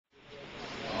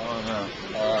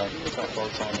just gonna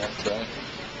focus on that today.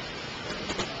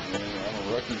 I'm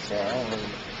a rookie, so I don't really,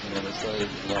 they say,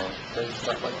 crazy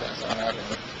stuff like that's not happening.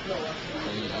 I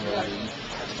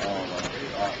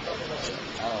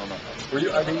don't know. Were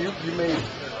you? I mean, you made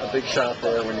a big shot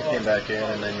there when you came back in,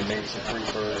 and then you made some free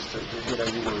throws.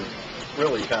 You were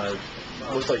really kind of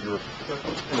looks like you were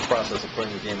in the process of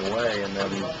putting the game away, and then,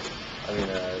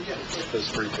 those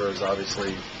free throws,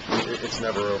 obviously, it's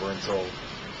never over until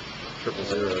triple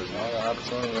zeros. I had an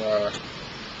opportunity to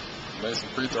make some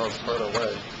free throws to put it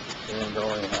away. It didn't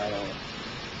go in. I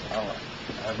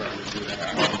rather do that.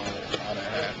 I don't know how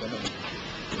that happened. And,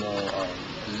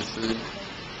 DC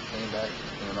came back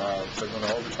and took them to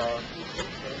overtime.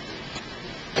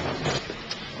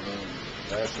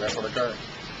 That's what occurred.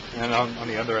 And on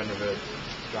the other end of it,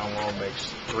 John Wall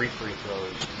makes 3 free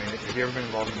throws. I mean, have you ever been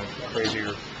involved in a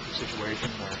crazier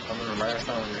situation? I remember last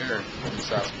time we were here, we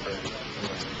shot some crazy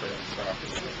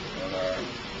shots. And, I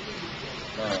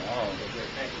don't know.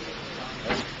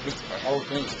 The whole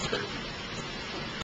thing is crazy.